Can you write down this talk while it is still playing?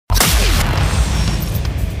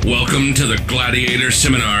Welcome to the Gladiator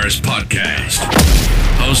Seminars podcast.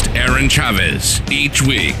 Host Aaron Chavez each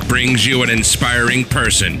week brings you an inspiring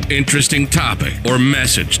person, interesting topic, or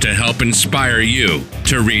message to help inspire you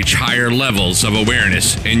to reach higher levels of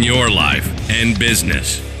awareness in your life and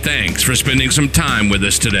business. Thanks for spending some time with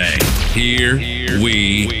us today. Here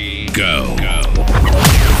we go.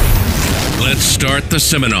 Let's start the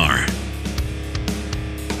seminar.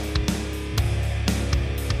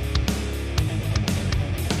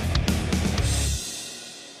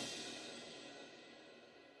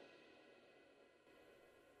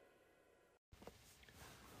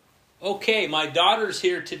 Okay, my daughter's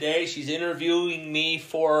here today. She's interviewing me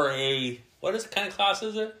for what kind of class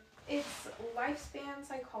is it? It's lifespan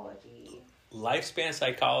psychology. Lifespan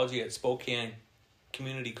psychology at Spokane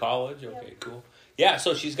Community College. Okay, Yep. cool. Yeah,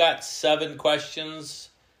 so she's got 6 questions.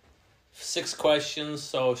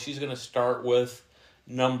 So she's going to start with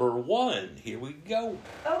number 1. Here we go.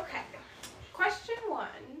 Okay. Question 1.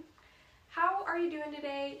 How are you doing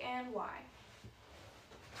today and why?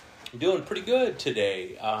 I'm doing pretty good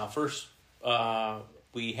today. First,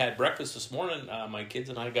 we had breakfast this morning. My kids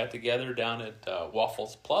and I got together down at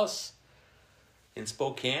Waffles Plus in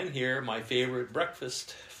Spokane here, my favorite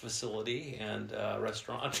breakfast facility and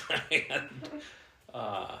restaurant, and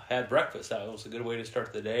had breakfast. That was a good way to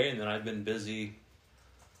start the day, and then I've been busy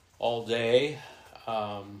all day.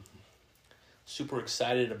 Super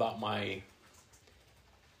excited about my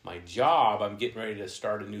job. I'm getting ready to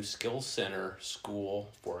start a new skills center school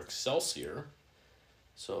for Excelsior.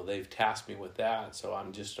 So they've tasked me with that. So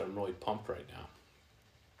I'm really pumped right now.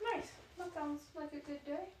 Nice. That sounds like a good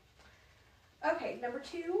day. Okay, number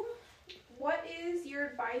 2. What is your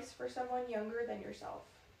advice for someone younger than yourself?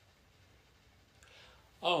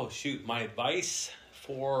 Oh, shoot. My advice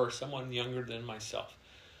for someone younger than myself.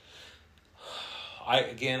 I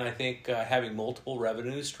think having multiple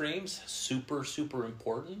revenue streams, super, super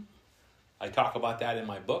important. I talk about that in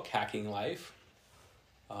my book, Hacking Life.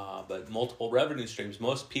 But multiple revenue streams.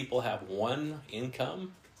 Most people have one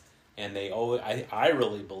income, and I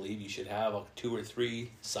really believe you should have 2 or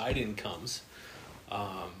 3 side incomes.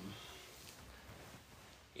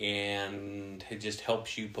 And it just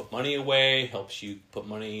helps you put money away,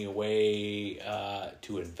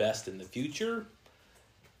 to invest in the future.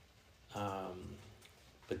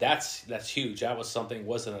 But that's huge. That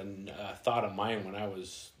wasn't a thought of mine when I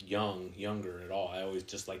was younger at all. I always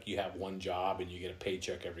just you have one job and you get a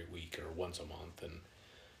paycheck every week or once a month, and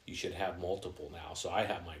you should have multiple now. So I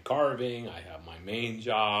have my carving, I have my main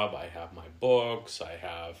job, I have my books, I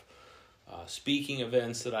have speaking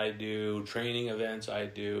events that I do, training events I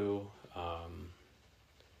do,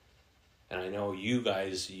 and I know you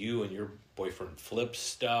and your boyfriend flip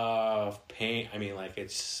stuff, paint. I mean,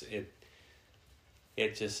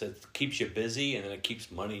 it keeps you busy, and then it keeps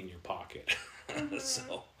money in your pocket. Mm-hmm.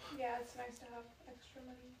 So yeah, it's nice to have extra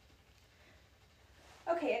money.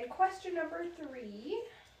 Okay, and question number 3.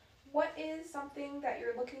 What is something that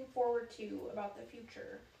you're looking forward to about the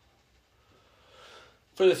future?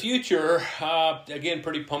 for the future, again,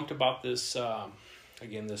 pretty pumped about this.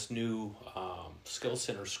 This new Skills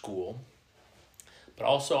Center school, but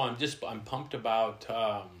also I'm pumped about.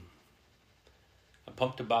 I'm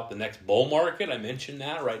pumped about the next bull market. I mentioned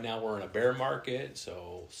that. Right now we're in a bear market,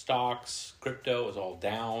 so stocks, crypto is all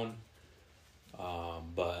down.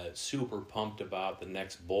 But super pumped about the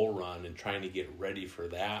next bull run and trying to get ready for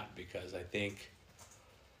that, because I think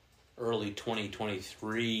early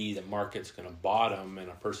 2023 the market's going to bottom and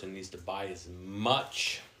a person needs to buy as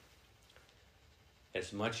much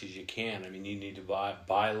as you can. I mean, you need to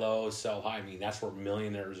buy low, sell high. I mean, that's where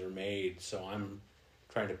millionaires are made. So I'm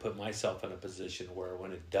trying to put myself in a position where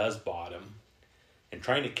when it does bottom, and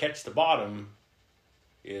trying to catch the bottom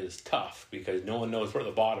is tough because no one knows where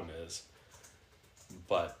the bottom is.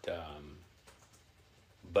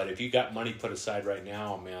 But if you got money put aside right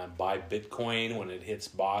now, man, buy Bitcoin when it hits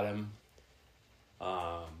bottom,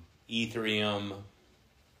 Ethereum,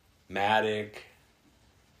 Matic.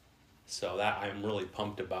 So that I'm really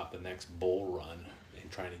pumped about the next bull run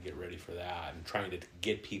and trying to get ready for that and trying to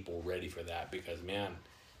get people ready for that, because man,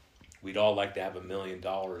 we'd all like to have $1 million in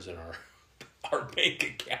our bank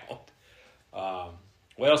account.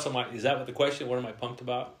 What else is that what the question? What am I pumped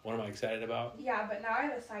about? What am I excited about? Yeah, but now I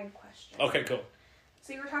have a side question. Okay, cool.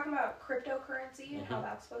 So you were talking about cryptocurrency and how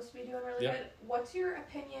that's supposed to be doing really good. What's your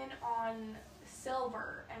opinion on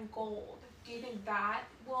silver and gold? Do you think that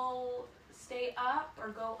will stay up or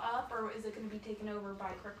go up, or is it going to be taken over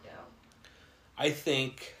by crypto? I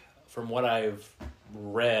think from what I've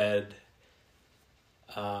read,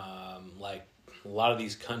 like a lot of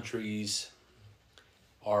these countries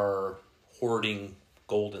are hoarding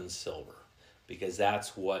gold and silver, because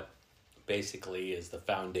that's what basically is the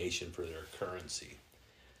foundation for their currency.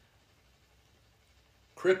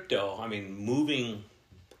 Crypto, I mean, moving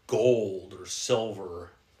gold or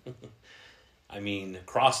silver, I mean,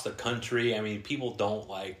 across the country, I mean, people don't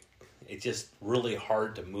like, it's just really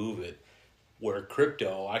hard to move it. Where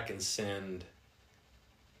crypto, I can send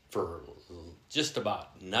for just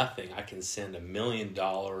about nothing. I can send $1 million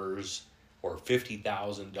or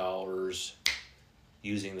 $50,000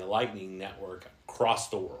 using the Lightning Network across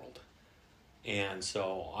the world. And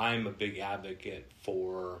so I'm a big advocate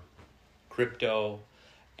for crypto.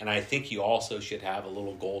 And I think you also should have a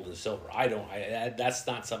little gold and silver. That's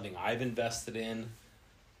not something I've invested in.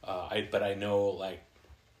 But I know, like,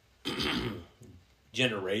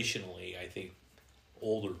 generationally, I think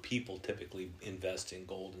older people typically invest in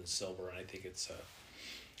gold and silver. And I think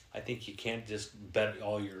I think you can't just bet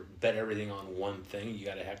everything on one thing. You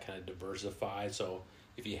got to kind of diversify. So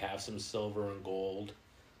if you have some silver and gold,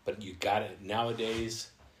 but you got it nowadays.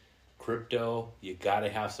 Crypto, you got to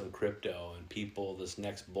have some crypto. And people, this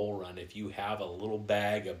next bull run, if you have a little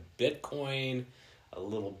bag of Bitcoin, a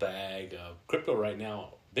little bag of crypto right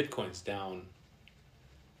now, Bitcoin's down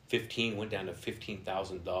went down to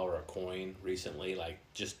 $15,000 a coin recently, like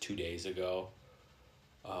just 2 days ago.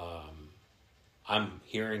 I'm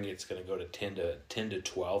hearing it's going to go to 10 to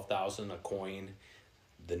 12,000 a coin.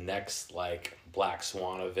 The next, like, Black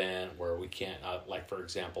Swan event where we can't, like, for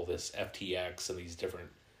example, this FTX and these different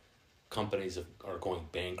companies are going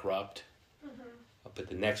bankrupt. Mm-hmm. But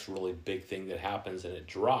the next really big thing that happens and it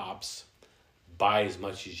drops, buy as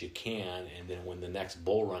much as you can, and then when the next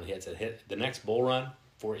bull run hits, the next bull run,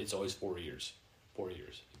 it's always 4 years. 4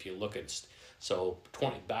 years. If you look at,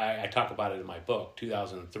 I talk about it in my book,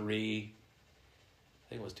 2003, I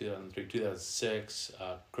think it was 2003, 2006,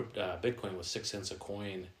 Bitcoin was 6 cents a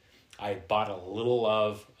coin. I bought a little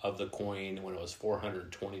of the coin when it was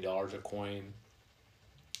 $420 a coin.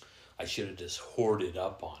 I should have just hoarded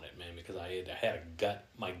up on it, man, because I had a gut.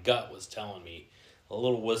 My gut was telling me, a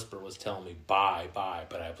little whisper was telling me, buy,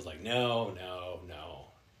 but I was like, no.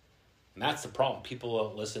 And that's the problem. People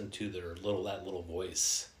don't listen to that little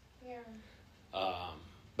voice. Yeah.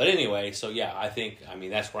 But anyway, so yeah, I mean,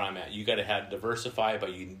 that's where I'm at. You got to have diversify,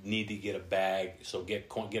 but you need to get a bag. So get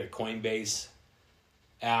a Coinbase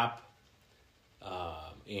app,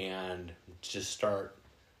 and just start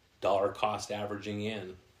dollar cost averaging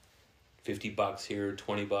in. $50 here,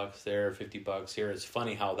 $20 there, $50 here. It's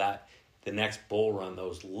funny how the next bull run,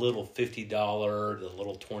 those little $50, the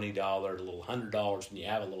little $20, the little $100, when you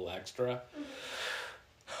have a little extra,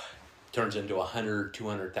 turns into $100,000,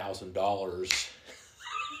 $200,000.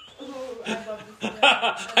 Ooh, I'd love to see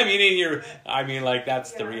that.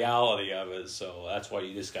 That's the reality of it. So that's why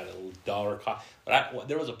you just got a dollar cost. But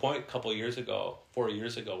there was a point a couple of years ago, 4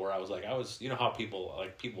 years ago, where I was you know how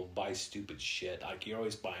people buy stupid shit. Like, you're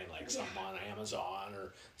always buying like something on Amazon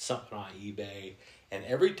or something on eBay. And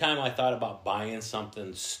every time I thought about buying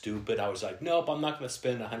something stupid, I was like, nope, I'm not going to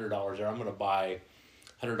spend $100 there. I'm going to buy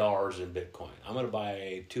 $100 in Bitcoin. I'm going to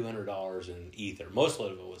buy $200 in Ether. Most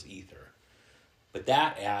of it was Ether. But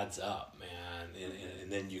that adds up, man,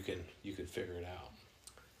 and then you can figure it out.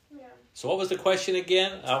 Yeah. So what was the question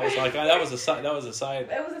again? I was like, that was a side. It was a side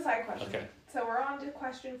question. Okay. So we're on to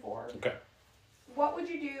question 4. Okay. What would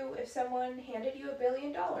you do if someone handed you $1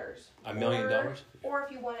 billion? $1 million? Or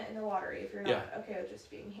if you won it in the lottery, if you're not okay with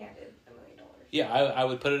just being handed $1 million. Yeah, I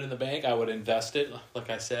would put it in the bank. I would invest it. Like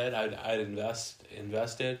I said, I'd invest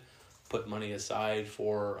it, put money aside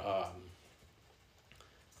for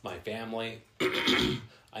my family.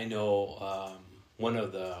 I know one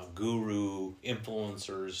of the guru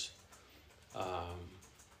influencers,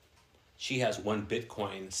 she has one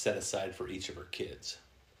Bitcoin set aside for each of her kids,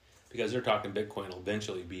 because they're talking Bitcoin will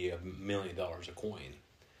eventually be $1 million a coin.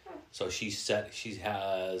 So she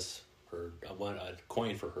has a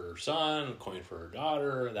coin for her son, a coin for her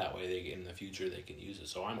daughter. That way, in the future they can use it.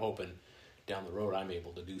 So I'm hoping down the road I'm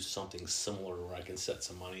able to do something similar where I can set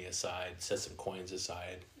some money aside, set some coins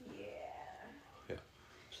aside. Yeah.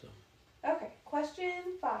 So. Okay,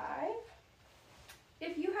 question 5.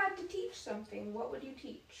 If you had to teach something, what would you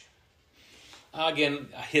teach? Again,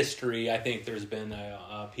 history. I think there's been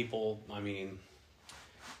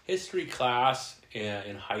history class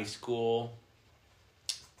in high school.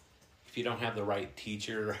 If you don't have the right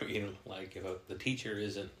teacher, if the teacher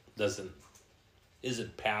isn't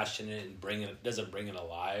passionate and doesn't bring it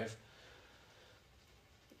alive,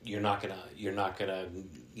 you're not gonna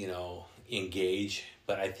engage.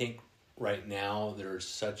 But I think right now there's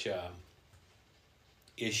such a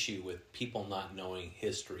issue with people not knowing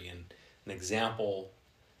history. And an example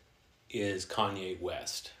is Kanye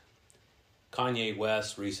West. Kanye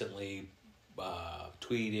West recently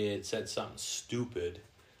tweeted, said something stupid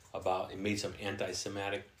about, and made some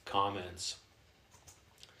anti-Semitic comments.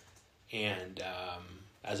 And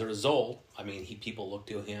as a result, I mean, people look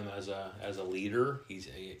to him as a leader. He's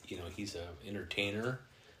an entertainer,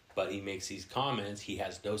 but he makes these comments. He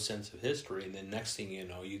has no sense of history. And then next thing you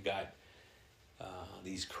know, you got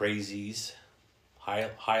these crazies,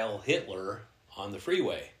 Heil Hitler on the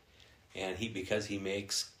freeway. And because he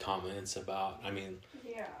makes comments about, I mean,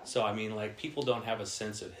 yeah. So I mean, like, people don't have a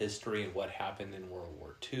sense of history and what happened in World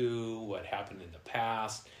War II, what happened in the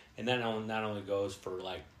past, and that not only goes for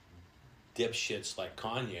like dipshits like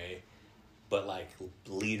Kanye, but like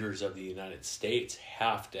leaders of the United States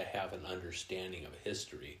have to have an understanding of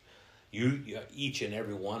history. You each and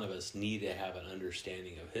every one of us need to have an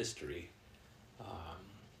understanding of history,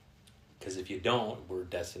 because if you don't, we're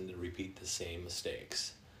destined to repeat the same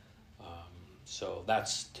mistakes. So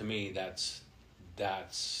that's, to me,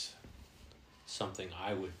 that's something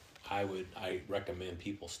I recommend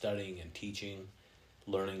people studying and teaching,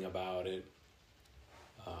 learning about it.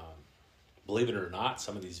 Believe it or not,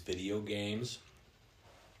 some of these video games,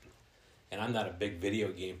 and I'm not a big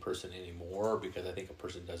video game person anymore because I think a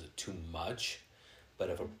person does it too much. But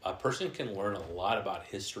if a person can learn a lot about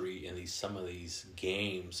history in some of these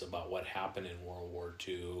games about what happened in World War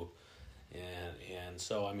II, and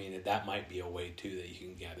so, I mean, that might be a way too that you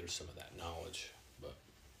can gather some of that knowledge. But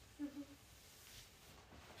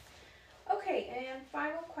Okay, and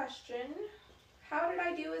final question. How did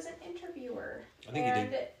I do as an interviewer? I think you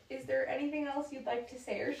did. Is there anything else you'd like to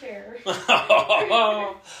say or share?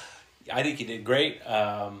 I think you did great.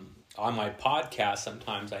 On my podcast,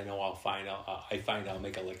 sometimes I know I'll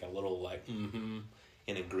make a little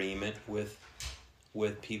in agreement with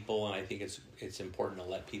people, and I think it's important to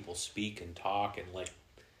let people speak and talk and like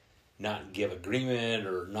not give agreement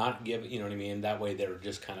or not give, you know what I mean? That way they're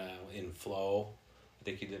just kind of in flow. I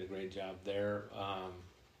think you did a great job there.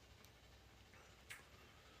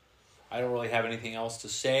 I don't really have anything else to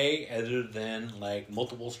say other than like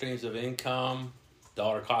multiple streams of income,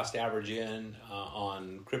 dollar cost averaging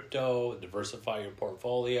on crypto, diversify your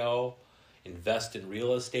portfolio, invest in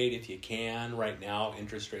real estate if you can. Right now,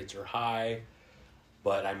 interest rates are high,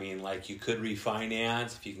 but I mean, like, you could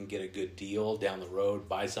refinance if you can get a good deal down the road,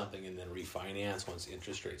 buy something and then refinance once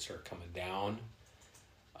interest rates start coming down.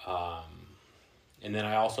 And then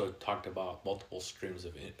I also talked about multiple streams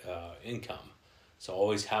of income. So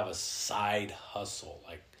always have a side hustle.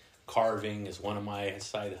 Like carving is one of my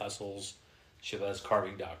side hustles,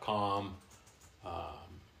 ChavezCarving.com.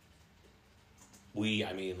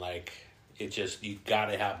 You got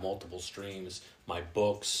to have multiple streams. My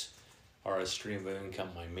books are a stream of income.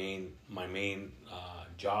 My main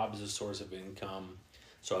job is a source of income.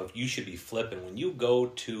 So if you should be flipping. When you go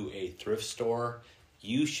to a thrift store,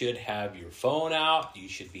 you should have your phone out. You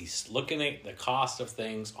should be looking at the cost of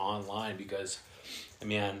things online because, I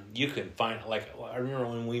mean, you can find, like, I remember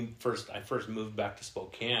when I first moved back to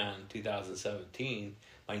Spokane, 2017,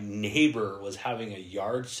 my neighbor was having a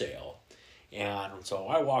yard sale. And so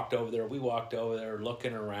we walked over there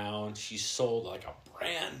looking around. She sold like a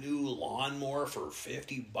brand new lawnmower for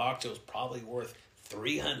 $50. It was probably worth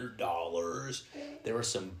 $300. There were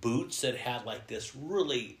some boots that had like this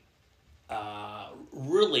really, I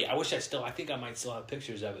think I might still have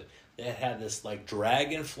pictures of it. That had this like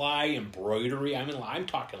dragonfly embroidery. I mean, I'm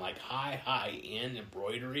talking like high-end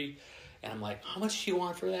embroidery. And I'm like, how much do you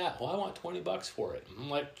want for that? Well, I want $20 for it. I'm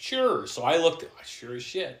like, sure. So I looked, sure as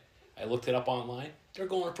shit. I looked it up online. They're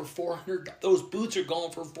going for $400. Those boots are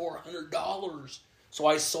going for $400. So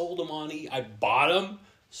I sold them I bought them,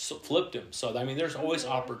 flipped them. So, I mean, there's always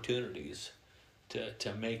opportunities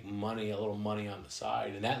to make money, a little money on the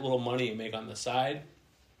side. And that little money you make on the side,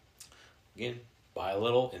 again, buy a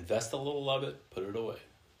little, invest a little of it, put it away.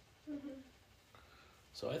 Mm-hmm.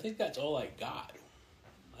 So I think that's all I got.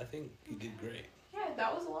 I think you did great. Yeah,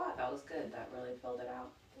 that was a lot. That was good. That really filled it out.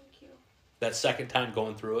 Thank you. That second time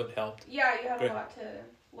going through it helped. Yeah, you had a lot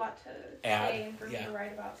to say and for me to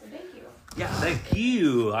write about. So thank you. Yeah, thank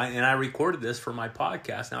you. I recorded this for my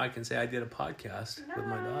podcast. Now I can say I did a podcast with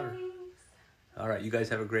my daughter. All right, you guys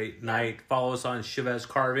have a great night. Follow us on Chavez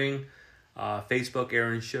Carving, Facebook,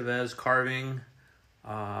 Aaron Chavez Carving.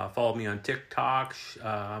 Follow me on TikTok.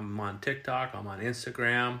 I'm on TikTok. I'm on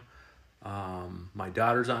Instagram. My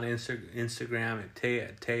daughter's on Instagram at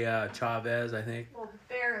Taya Chavez, I think. Well,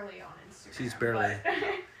 barely on Instagram. She's barely.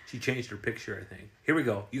 She changed her picture, I think. Here we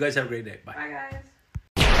go. You guys have a great day. Bye. Bye, guys.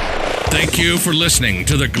 Thank you for listening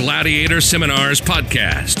to the Gladiator Seminars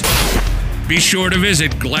podcast. Be sure to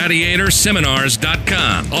visit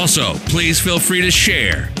gladiatorseminars.com. Also, please feel free to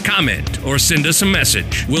share, comment, or send us a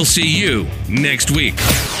message. We'll see you next week.